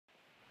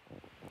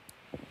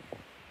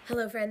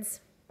Hello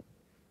friends,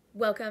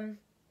 welcome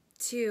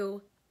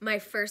to my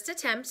first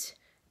attempt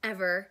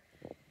ever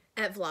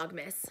at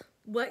Vlogmas.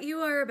 What you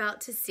are about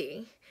to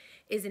see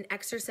is an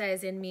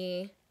exercise in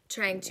me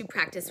trying to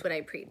practice what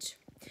I preach.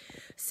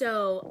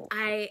 So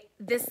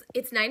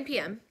it's 9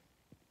 p.m.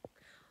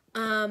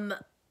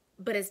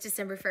 But it's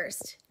December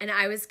 1st and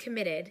I was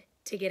committed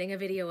to getting a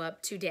video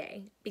up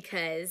today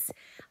because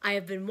I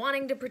have been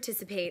wanting to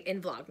participate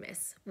in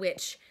Vlogmas,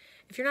 which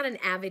if you're not an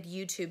avid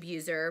YouTube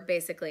user,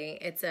 basically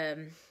it's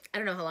I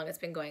don't know how long it's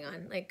been going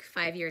on, like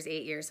 5 years,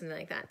 8 years, something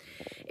like that.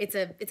 It's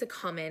a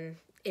common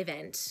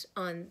event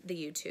on the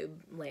YouTube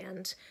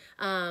land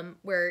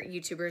where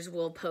YouTubers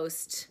will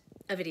post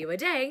a video a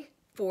day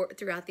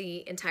throughout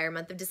the entire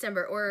month of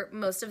December, or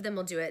most of them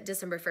will do it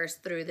December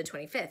 1st through the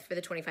 25th for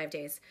the 25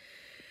 days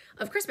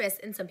of Christmas,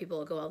 and some people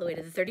will go all the way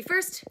to the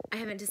 31st. I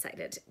haven't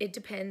decided. It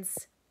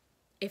depends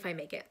if I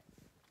make it.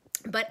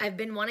 But I've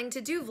been wanting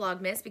to do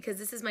Vlogmas because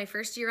this is my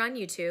first year on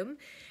YouTube.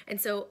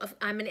 And so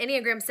I'm an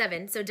Enneagram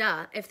 7, so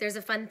duh, if there's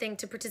a fun thing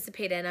to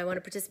participate in, I want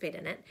to participate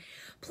in it.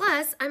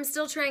 Plus, I'm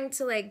still trying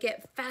to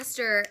get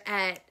faster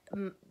at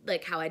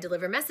how I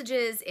deliver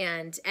messages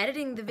and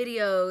editing the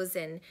videos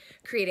and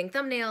creating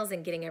thumbnails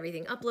and getting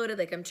everything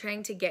uploaded. I'm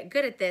trying to get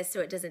good at this so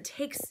it doesn't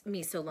take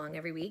me so long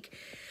every week.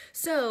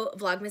 So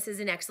Vlogmas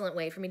is an excellent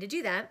way for me to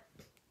do that.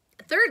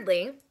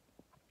 Thirdly,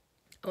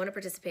 I want to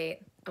participate.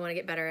 I want to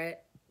get better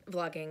at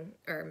vlogging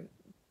or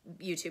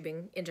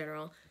YouTubing in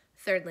general.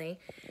 Thirdly,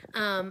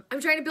 I'm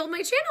trying to build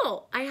my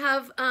channel. I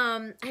have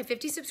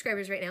 50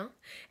 subscribers right now,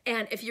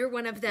 and if you're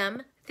one of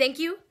them, thank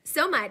you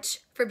so much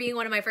for being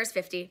one of my first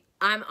 50.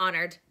 I'm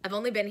honored. I've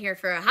only been here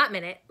for a hot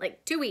minute,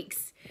 like 2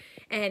 weeks,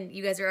 and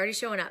you guys are already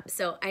showing up.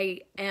 So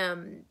I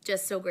am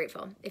just so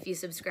grateful if you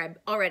subscribe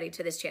already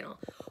to this channel.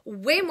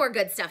 Way more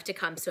good stuff to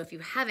come. So if you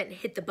haven't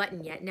hit the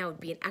button yet, now would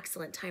be an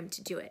excellent time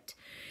to do it.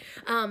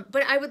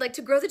 But I would like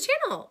to grow the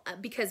channel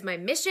because my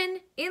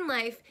mission in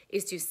life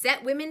is to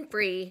set women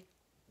free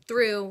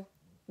through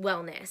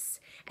wellness.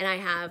 And I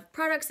have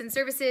products and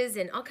services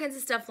and all kinds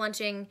of stuff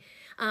launching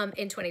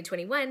in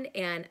 2021.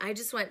 And I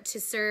just want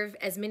to serve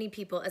as many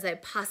people as I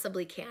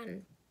possibly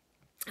can.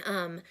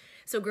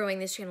 So growing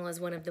this channel is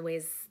one of the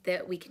ways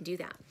that we can do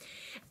that.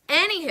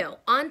 Anywho,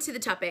 on to the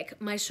topic.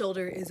 My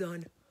shoulder is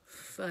on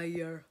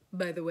fire,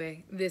 by the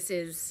way. This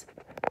is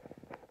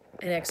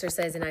an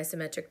exercise in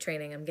isometric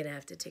training. I'm gonna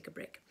have to take a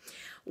break.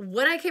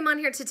 What I came on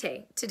here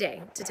today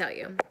to tell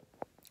you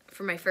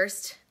for my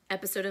first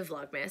episode of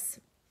Vlogmas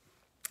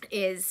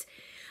is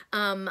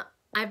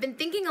I've been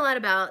thinking a lot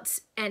about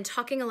and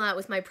talking a lot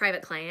with my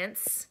private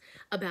clients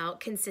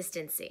about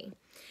consistency.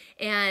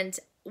 And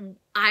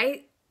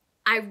I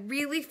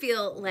really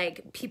feel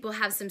like people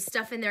have some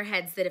stuff in their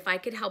heads that if I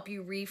could help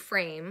you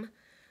reframe,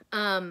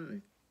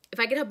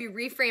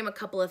 a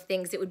couple of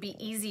things, it would be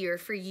easier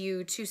for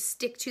you to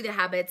stick to the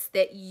habits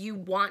that you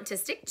want to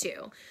stick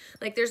to.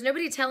 There's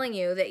nobody telling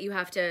you that you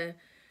have to,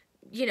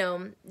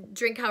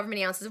 drink however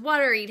many ounces of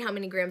water, eat how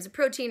many grams of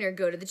protein, or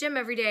go to the gym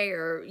every day,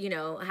 or,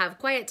 have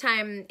quiet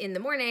time in the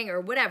morning or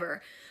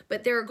whatever.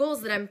 But there are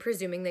goals that I'm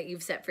presuming that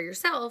you've set for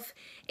yourself.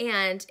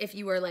 And if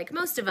you are like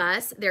most of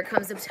us, there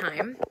comes a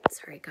time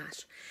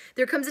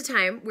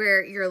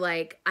where you're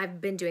like, I've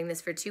been doing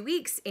this for 2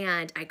 weeks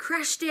and I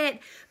crushed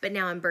it, but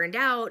now I'm burned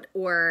out,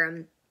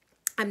 or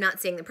I'm not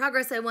seeing the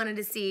progress I wanted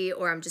to see,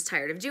 or I'm just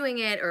tired of doing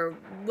it, or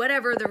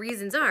whatever the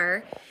reasons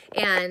are,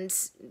 and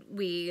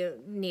we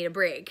need a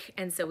break.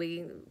 And so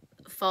we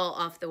fall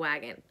off the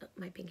wagon. Oh,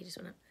 my pinky just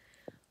went up.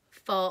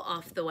 Fall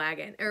off the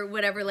wagon, or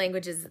whatever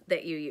languages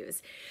that you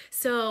use.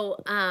 So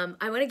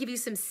I want to give you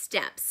some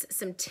steps,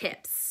 some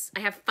tips. I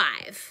have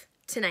 5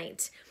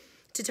 tonight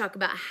to talk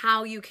about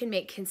how you can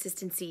make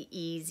consistency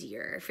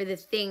easier for the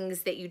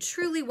things that you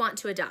truly want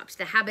to adopt,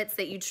 the habits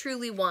that you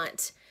truly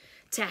want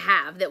to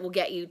have that will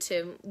get you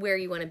to where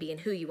you want to be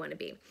and who you want to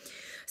be.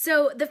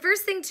 So the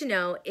first thing to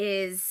know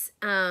is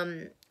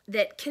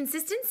that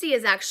consistency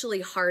is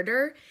actually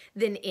harder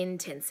than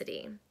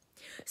intensity.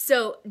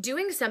 So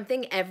doing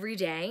something every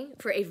day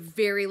for a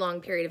very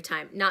long period of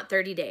time, not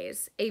 30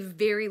 days, a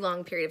very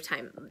long period of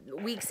time,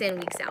 weeks in,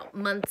 weeks out,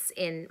 months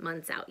in,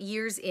 months out,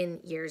 years in,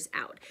 years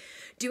out.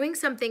 Doing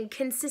something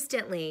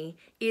consistently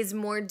is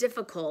more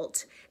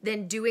difficult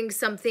than doing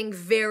something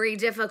very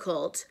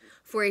difficult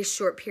for a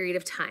short period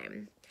of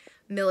time.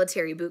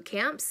 Military boot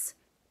camps,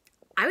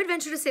 I would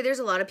venture to say there's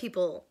a lot of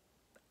people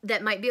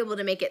that might be able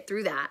to make it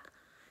through that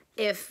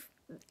if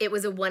it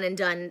was a one and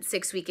done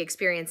 6-week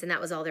experience and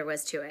that was all there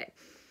was to it.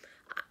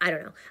 I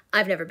don't know.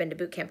 I've never been to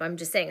boot camp. I'm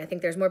just saying, I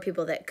think there's more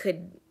people that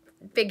could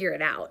figure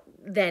it out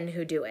than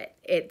who do it.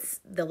 It's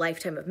the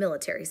lifetime of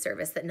military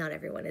service that not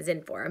everyone is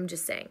in for. I'm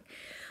just saying.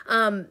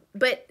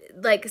 But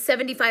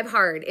 75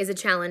 hard is a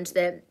challenge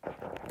that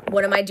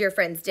one of my dear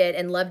friends did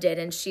and loved it,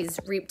 and she's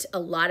reaped a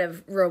lot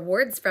of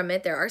rewards from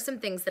it. There are some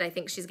things that I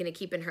think she's going to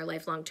keep in her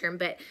life long term,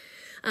 but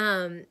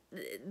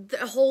the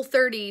whole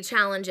 30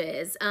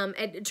 challenges,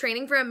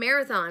 training for a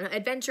marathon,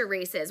 adventure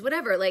races,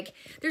 whatever, like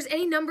there's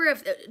any number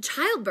of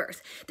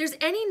childbirth, there's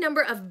any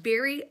number of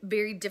very,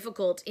 very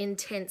difficult,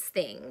 intense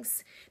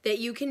things that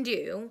you can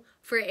do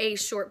for a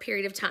short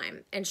period of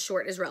time, and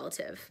short is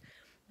relative,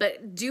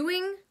 but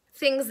doing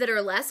things that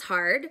are less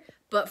hard,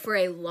 but for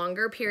a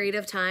longer period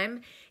of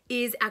time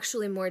is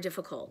actually more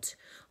difficult.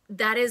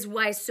 That is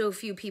why so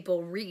few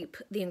people reap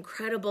the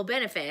incredible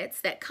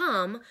benefits that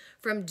come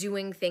from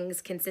doing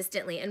things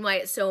consistently, and why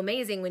it's so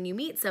amazing when you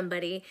meet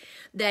somebody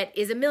that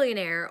is a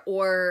millionaire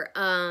or,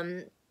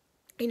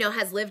 you know,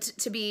 has lived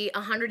to be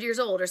 100 years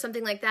old or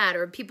something like that,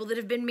 or people that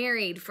have been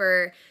married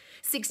for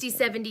 60,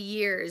 70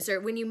 years, or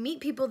when you meet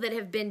people that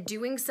have been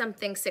doing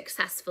something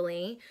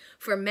successfully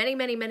for many,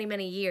 many, many,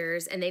 many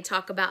years, and they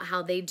talk about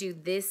how they do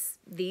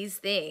these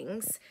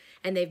things,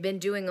 and they've been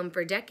doing them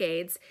for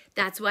decades,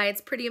 that's why it's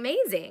pretty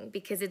amazing,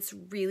 because it's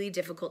really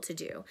difficult to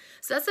do.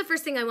 So that's the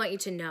first thing I want you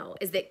to know,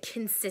 is that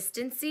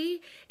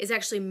consistency is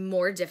actually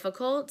more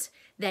difficult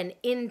than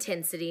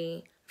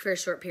intensity for a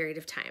short period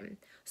of time.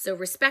 So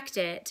respect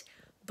it,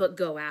 but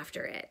go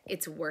after it.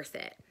 It's worth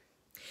it.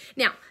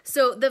 Now,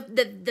 so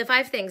the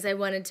 5 things I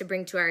wanted to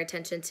bring to our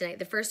attention tonight.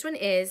 The first one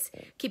is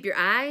keep your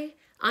eye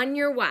on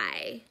your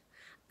why.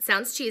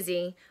 Sounds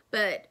cheesy,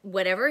 but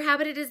whatever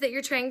habit it is that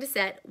you're trying to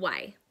set,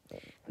 why?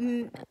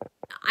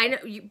 I know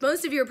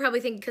most of you are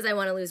probably thinking, because I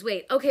want to lose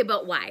weight. Okay,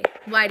 but why?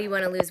 Why do you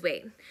want to lose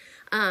weight?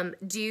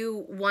 Do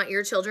you want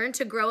your children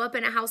to grow up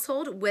in a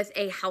household with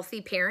a healthy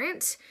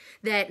parent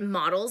that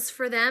models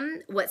for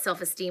them what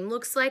self-esteem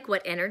looks like,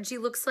 what energy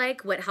looks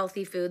like, what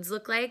healthy foods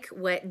look like,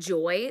 what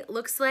joy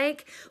looks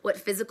like, what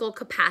physical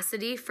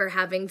capacity for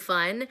having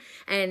fun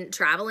and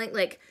traveling?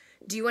 Like,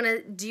 do you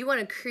want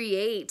to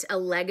create a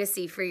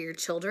legacy for your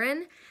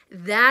children?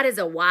 That is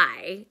a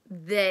why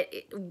that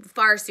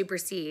far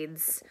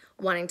supersedes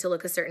wanting to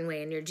look a certain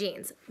way in your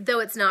genes. Though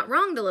it's not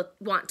wrong to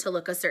want to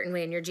look a certain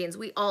way in your genes.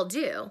 We all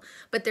do.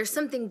 But there's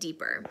something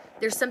deeper.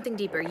 There's something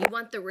deeper. You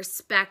want the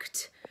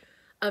respect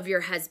of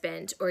your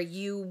husband, or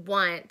you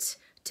want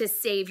to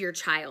save your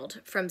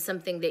child from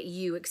something that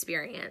you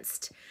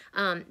experienced.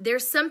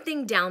 There's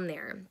something down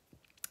there.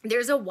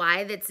 There's a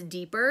why that's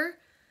deeper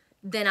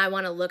than I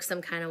want to look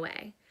some kind of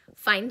way.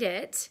 Find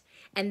it.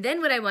 And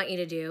then what I want you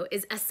to do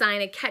is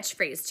assign a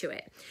catchphrase to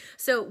it.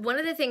 So one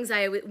of the things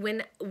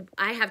when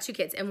I have 2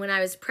 kids, and when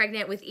I was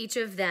pregnant with each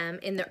of them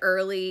in the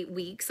early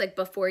weeks, like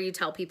before you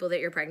tell people that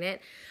you're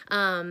pregnant,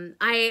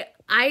 I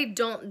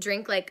don't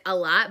drink like a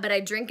lot, but I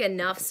drink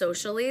enough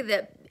socially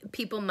that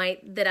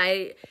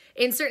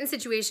in certain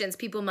situations,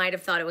 people might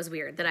have thought it was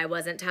weird that I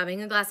wasn't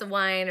having a glass of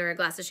wine or a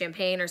glass of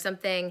champagne or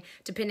something,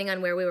 depending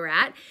on where we were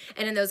at.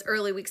 And in those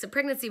early weeks of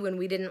pregnancy, when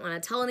we didn't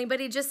want to tell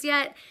anybody just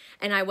yet,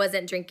 and I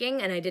wasn't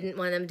drinking, and I didn't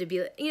want them to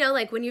be, you know,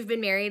 like when you've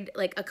been married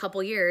like a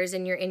couple years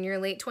and you're in your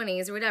late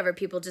 20s or whatever,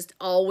 people just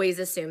always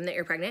assume that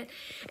you're pregnant.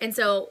 And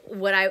so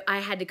what I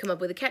had to come up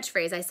with a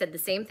catchphrase. I said the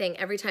same thing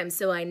every time,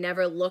 so I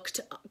never looked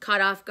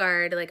caught off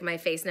guard, like my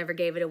face never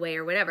gave it away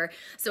or whatever.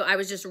 So I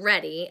was just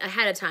ready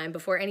ahead of time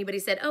before anybody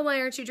said, oh,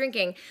 why aren't you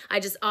drinking? I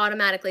just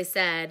automatically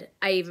said,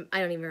 I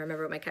don't even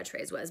remember what my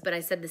catchphrase was, but I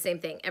said the same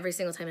thing every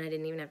single time, and I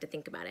didn't even have to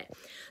think about it.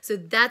 So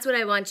that's what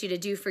I want you to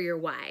do for your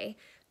why.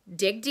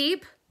 Dig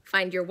deep,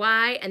 find your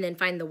why, and then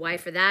find the why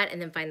for that, and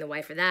then find the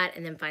why for that,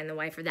 and then find the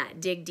why for that.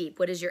 Dig deep.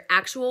 What is your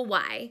actual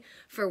why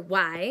for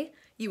why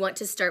you want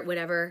to start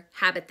whatever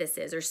habit this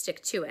is, or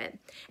stick to it?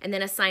 And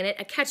then assign it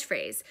a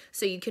catchphrase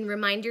so you can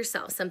remind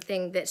yourself,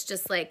 something that's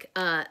just like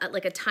a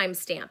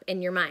timestamp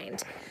in your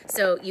mind.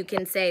 So you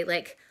can say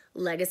like,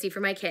 legacy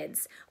for my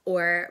kids,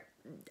 or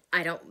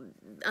I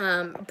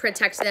don't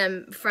protect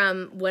them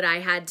from what I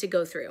had to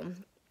go through.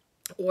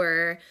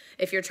 Or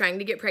if you're trying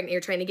to get pregnant,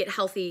 you're trying to get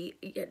healthy,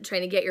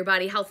 trying to get your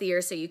body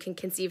healthier so you can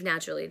conceive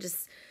naturally,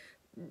 just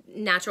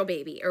natural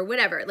baby or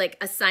whatever. Like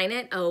assign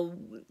it a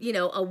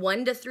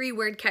 1 to 3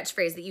 word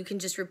catchphrase that you can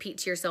just repeat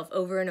to yourself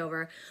over and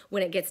over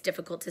when it gets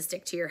difficult to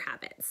stick to your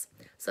habits.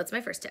 So that's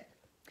my first tip.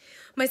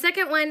 My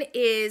second one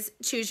is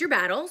choose your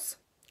battles.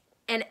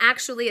 And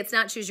actually, it's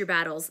not choose your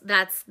battles.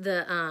 That's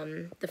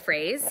the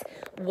phrase.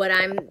 What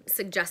I'm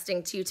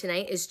suggesting to you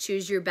tonight is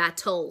choose your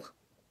battle.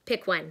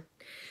 Pick one.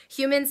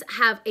 Humans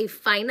have a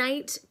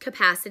finite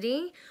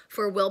capacity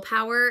for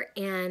willpower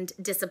and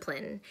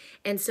discipline.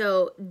 And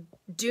so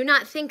do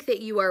not think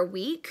that you are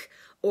weak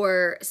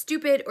or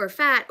stupid or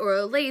fat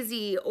or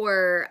lazy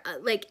or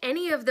like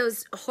any of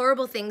those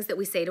horrible things that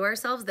we say to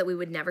ourselves that we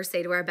would never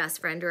say to our best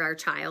friend or our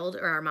child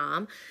or our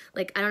mom.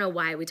 Like, I don't know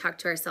why we talk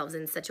to ourselves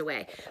in such a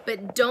way,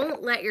 but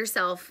don't let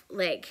yourself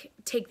like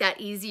take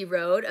that easy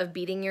road of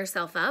beating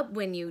yourself up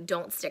when you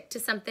don't stick to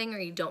something or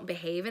you don't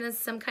behave in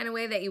some kind of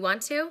way that you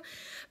want to.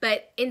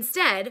 But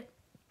instead,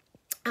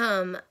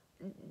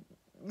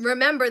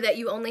 remember that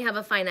you only have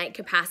a finite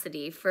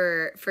capacity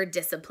for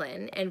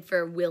discipline and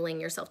for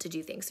willing yourself to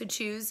do things. So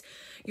choose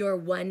your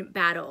one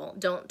battle.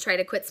 Don't try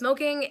to quit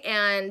smoking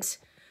and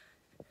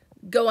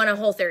go on a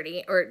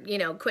Whole30 or, you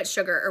know, quit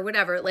sugar or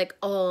whatever, like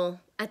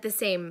all at the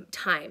same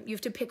time. You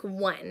have to pick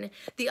one.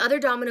 The other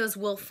dominoes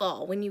will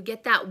fall. When you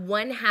get that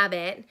one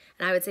habit,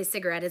 and I would say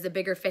cigarette is a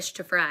bigger fish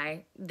to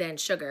fry than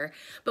sugar,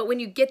 but when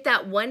you get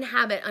that one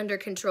habit under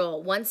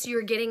control, once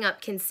you're getting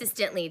up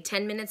consistently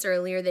 10 minutes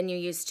earlier than you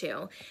used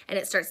to, and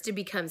it starts to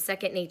become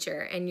second nature,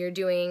 and you're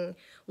doing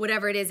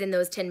whatever it is in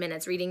those 10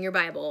 minutes, reading your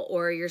Bible,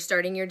 or you're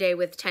starting your day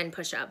with 10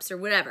 push-ups or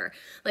whatever.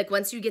 Like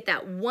once you get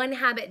that one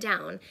habit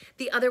down,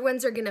 the other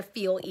ones are gonna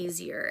feel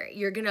easier.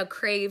 You're gonna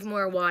crave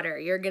more water.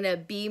 You're gonna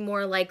be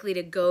more likely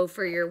to go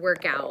for your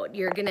workout.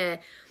 You're gonna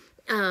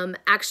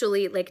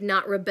actually like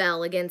not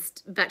rebel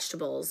against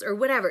vegetables or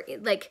whatever.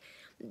 Like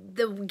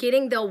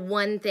getting the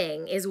one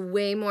thing is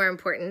way more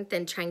important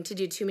than trying to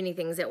do too many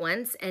things at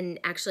once and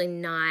actually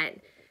not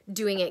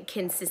doing it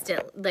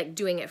consistent, like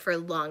doing it for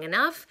long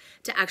enough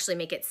to actually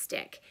make it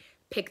stick.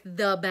 Pick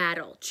the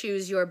battle,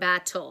 choose your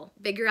battle,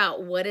 figure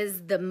out what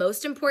is the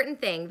most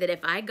important thing that if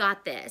I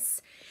got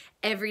this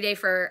every day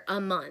for a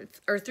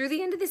month or through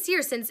the end of this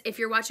year, since if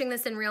you're watching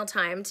this in real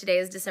time, today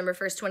is December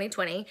 1st,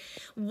 2020,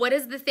 what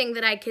is the thing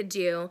that I could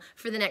do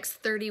for the next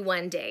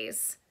 31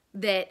 days?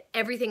 That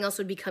everything else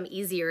would become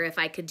easier if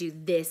I could do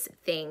this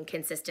thing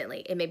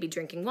consistently. It may be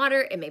drinking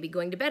water, it may be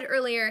going to bed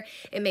earlier,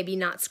 it may be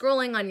not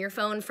scrolling on your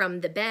phone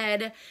from the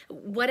bed,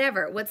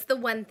 whatever. What's the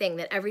one thing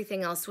that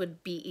everything else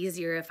would be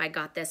easier if I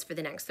got this for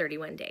the next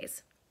 31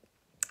 days?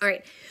 All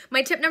right,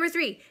 my tip number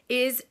 3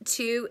 is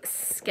to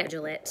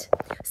schedule it.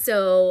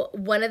 So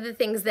one of the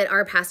things that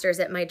our pastors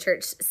at my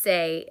church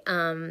say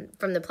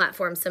from the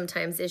platform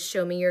sometimes is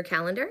show me your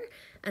calendar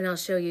and I'll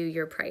show you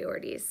your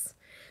priorities.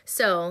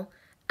 So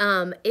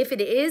if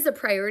it is a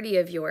priority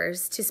of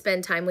yours to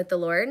spend time with the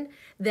Lord,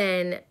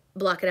 then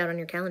block it out on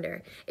your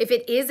calendar. If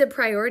it is a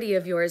priority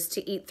of yours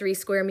to eat 3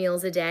 square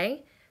meals a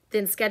day,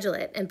 then schedule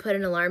it and put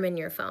an alarm in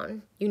your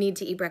phone. You need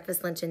to eat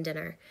breakfast, lunch, and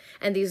dinner.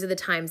 And these are the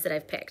times that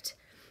I've picked.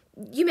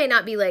 You may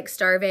not be like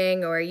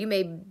starving, or it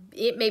may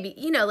be,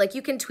 you know, like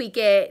you can tweak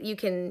it, you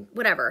can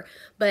whatever,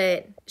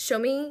 but show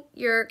me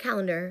your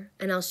calendar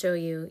and I'll show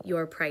you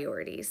your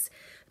priorities.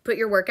 Put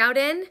your workout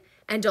in.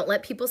 And don't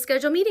let people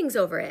schedule meetings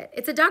over it.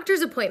 It's a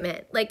doctor's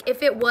appointment. Like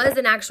if it was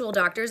an actual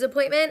doctor's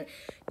appointment,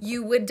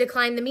 you would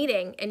decline the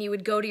meeting and you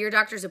would go to your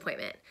doctor's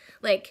appointment.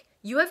 Like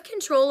you have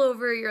control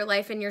over your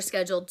life and your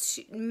schedule,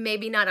 to,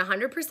 maybe not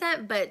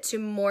 100%, but to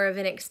more of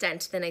an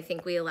extent than I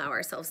think we allow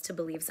ourselves to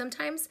believe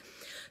sometimes.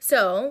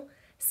 So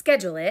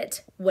schedule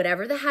it,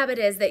 whatever the habit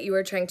is that you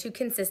are trying to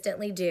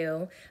consistently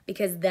do,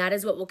 because that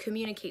is what will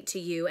communicate to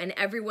you and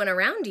everyone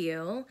around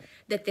you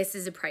that this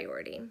is a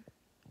priority.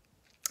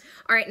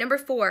 All right, number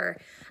 4,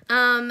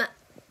 I'm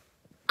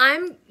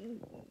going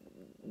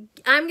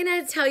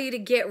to tell you to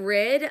get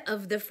rid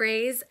of the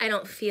phrase, I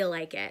don't feel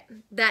like it.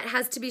 That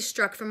has to be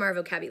struck from our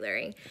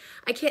vocabulary.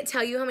 I can't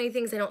tell you how many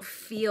things I don't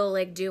feel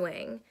like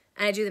doing,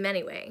 and I do them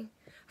anyway.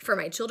 For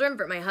my children,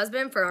 for my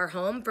husband, for our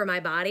home, for my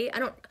body. I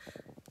don't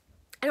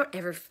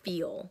ever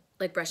feel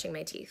like brushing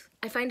my teeth.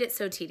 I find it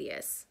so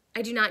tedious.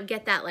 I do not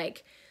get that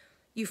like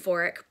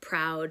euphoric,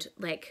 proud,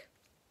 like,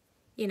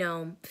 you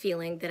know,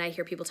 feeling that I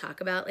hear people talk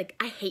about. Like,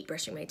 I hate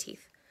brushing my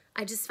teeth.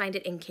 I just find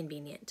it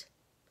inconvenient.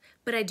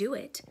 But I do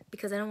it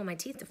because I don't want my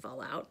teeth to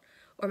fall out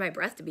or my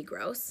breath to be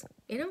gross,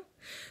 you know?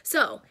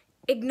 So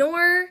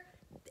ignore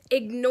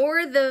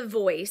the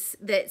voice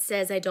that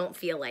says I don't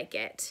feel like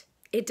it.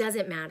 It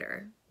doesn't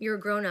matter. You're a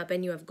grown-up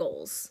and you have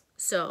goals.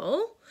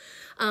 So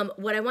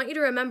what I want you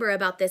to remember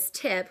about this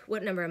tip,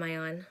 what number am I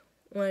on?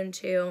 1,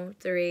 2,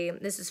 3,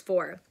 this is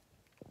 4.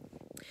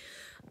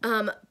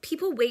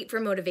 People wait for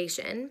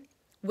motivation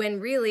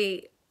when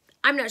really,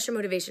 I'm not sure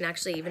motivation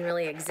actually even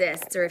really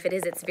exists, or if it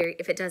is,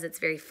 it's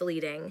very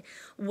fleeting.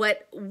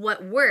 What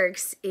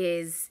works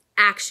is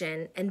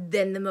action, and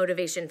then the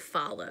motivation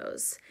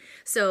follows.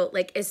 So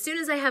like as soon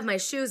as I have my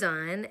shoes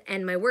on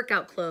and my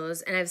workout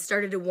clothes and I've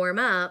started to warm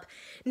up,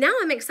 now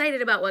I'm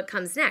excited about what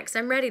comes next.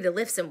 I'm ready to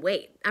lift some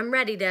weight. I'm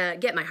ready to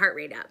get my heart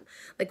rate up.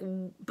 Like,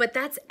 but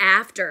that's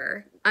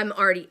after I'm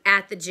already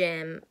at the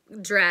gym,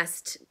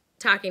 dressed,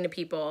 talking to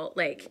people.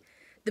 Like,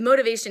 the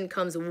motivation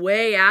comes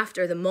way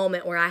after the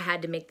moment where I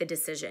had to make the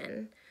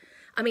decision.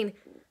 I mean,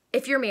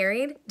 if you're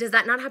married, does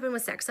that not happen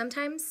with sex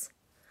sometimes?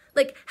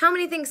 Like, how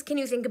many things can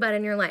you think about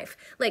in your life?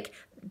 Like,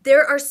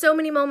 there are so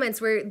many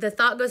moments where the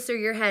thought goes through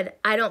your head,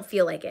 I don't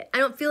feel like it. I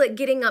don't feel like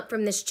getting up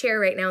from this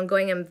chair right now and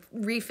going and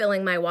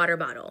refilling my water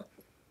bottle.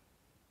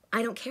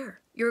 I don't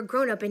care. You're a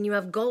grown-up and you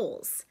have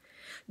goals.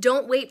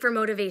 Don't wait for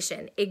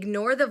motivation.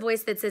 Ignore the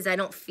voice that says, I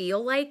don't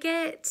feel like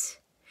it,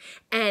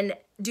 and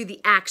do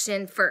the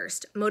action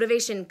first.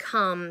 Motivation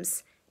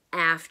comes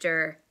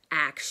after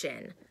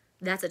action.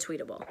 That's a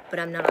tweetable, but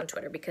I'm not on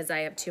Twitter because I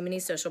have too many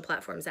social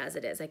platforms as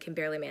it is. I can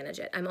barely manage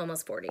it. I'm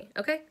almost 40,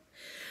 okay?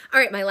 All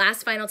right, my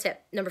last final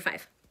tip, number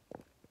 5.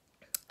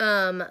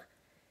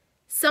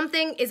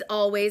 Something is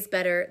always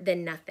better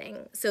than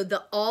nothing. So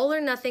the all or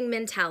nothing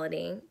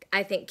mentality,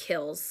 I think,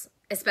 kills,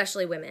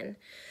 especially women.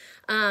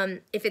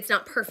 If it's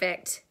not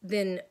perfect,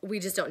 then we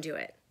just don't do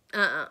it.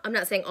 I'm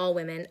not saying all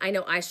women. I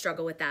know I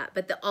struggle with that.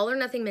 But the all or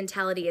nothing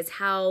mentality is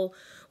how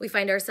we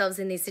find ourselves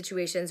in these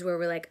situations where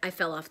we're like, I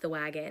fell off the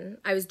wagon.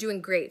 I was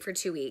doing great for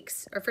 2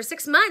 weeks or for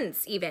 6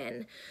 months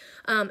even.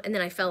 And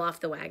then I fell off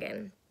the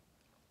wagon.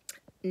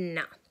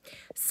 No.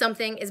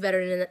 Something is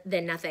better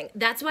than nothing.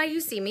 That's why you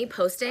see me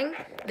posting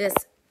this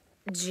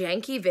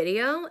janky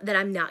video that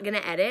I'm not going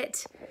to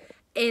edit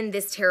in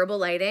this terrible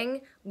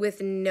lighting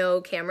with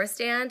no camera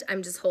stand.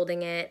 I'm just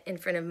holding it in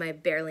front of my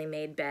barely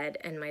made bed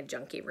and my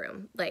junky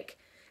room, like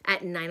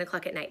at 9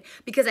 o'clock at night,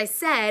 because I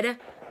said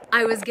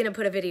I was gonna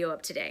put a video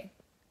up today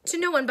to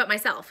no one but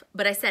myself,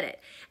 but I said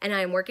it. And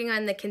I'm working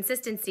on the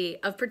consistency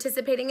of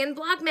participating in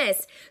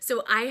VLOGMAS.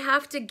 So I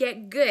have to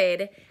get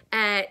good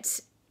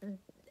at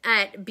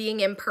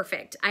being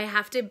imperfect. I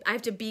have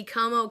to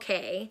become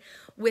okay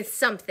with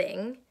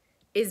something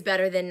is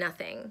better than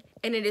nothing.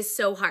 And it is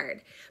so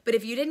hard. But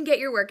if you didn't get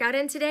your workout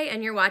in today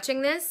and you're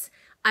watching this,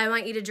 I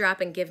want you to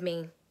drop and give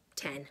me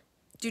 10.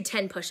 Do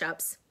 10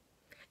 push-ups.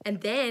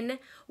 And then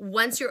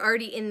once you're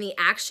already in the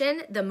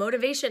action, the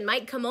motivation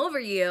might come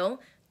over you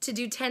to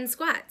do 10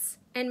 squats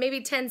and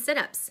maybe 10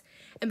 sit-ups.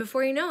 And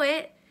before you know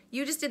it,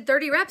 you just did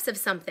 30 reps of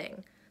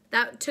something.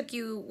 That took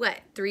you,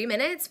 what, 3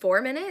 minutes,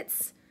 4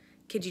 minutes?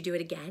 Could you do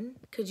it again?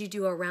 Could you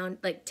do a round,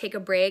 like take a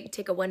break,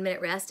 take a 1 minute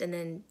rest, and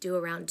then do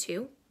a round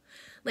 2?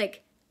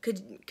 Like,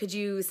 could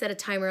you set a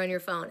timer on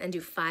your phone and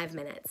do 5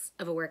 minutes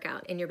of a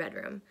workout in your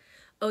bedroom?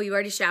 Oh, you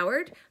already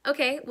showered?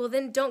 Okay, well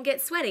then don't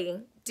get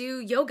sweaty. Do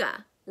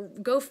yoga.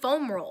 Go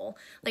foam roll.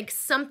 Like,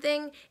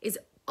 something is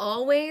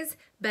always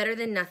better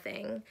than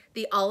nothing.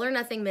 The all or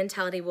nothing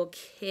mentality will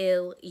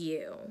kill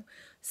you.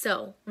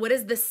 So what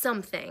is the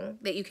something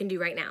that you can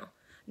do right now?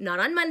 Not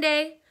on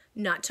Monday,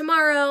 not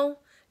tomorrow,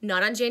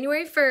 not on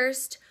January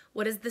 1st.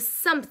 What is the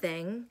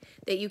something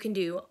that you can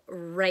do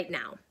right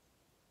now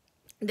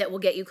that will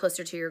get you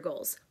closer to your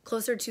goals,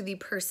 closer to the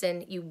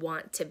person you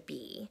want to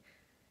be?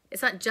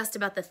 It's not just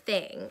about the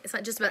thing. It's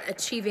not just about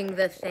achieving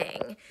the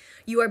thing.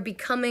 You are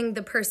becoming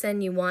the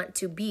person you want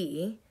to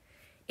be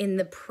in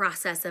the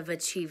process of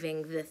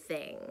achieving the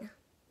thing.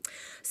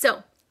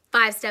 So,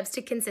 5 steps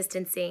to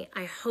consistency.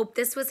 I hope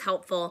this was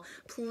helpful.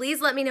 Please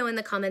let me know in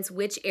the comments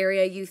which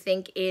area you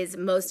think is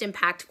most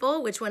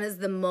impactful, which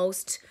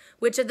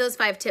of those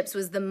 5 tips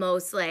was the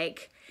most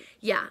like,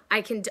 yeah,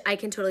 I can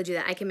totally do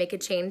that. I can make a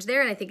change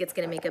there, and I think it's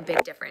gonna make a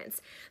big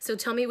difference. So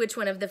tell me which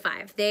one of the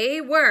 5.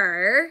 They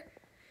were,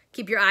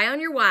 keep your eye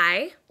on your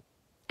why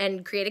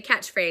and create a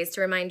catchphrase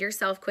to remind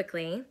yourself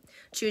quickly.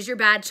 Choose your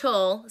bad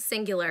tool,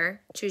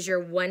 singular. Choose your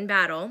one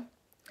battle.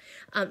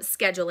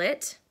 Schedule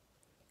it.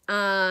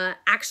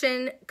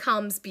 Action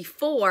comes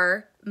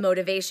before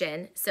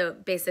motivation. So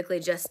basically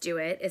just do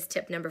it is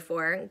tip number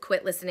 4.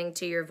 Quit listening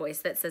to your voice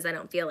that says I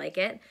don't feel like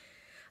it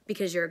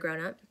because you're a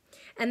grown-up.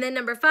 And then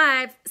number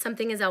 5,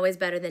 something is always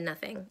better than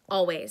nothing.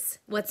 Always.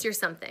 What's your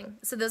something?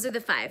 So those are the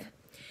 5.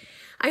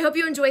 I hope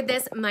you enjoyed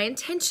this. My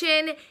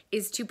intention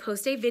is to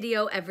post a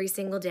video every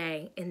single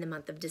day in the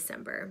month of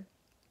December.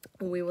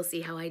 We will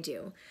see how I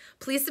do.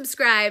 Please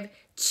subscribe,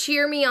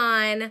 cheer me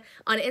on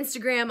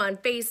Instagram, on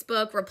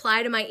Facebook,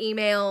 reply to my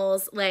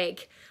emails.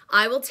 Like,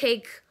 I will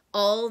take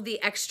all the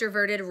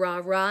extroverted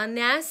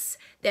rah-rahness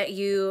that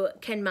you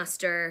can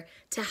muster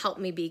to help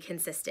me be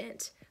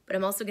consistent. But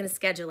I'm also gonna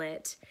schedule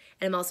it,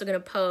 and I'm also gonna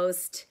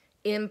post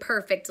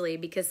imperfectly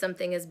because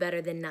something is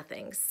better than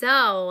nothing.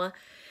 So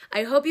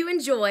I hope you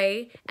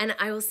enjoy, and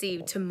I will see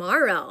you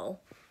tomorrow.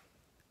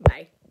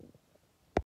 Bye.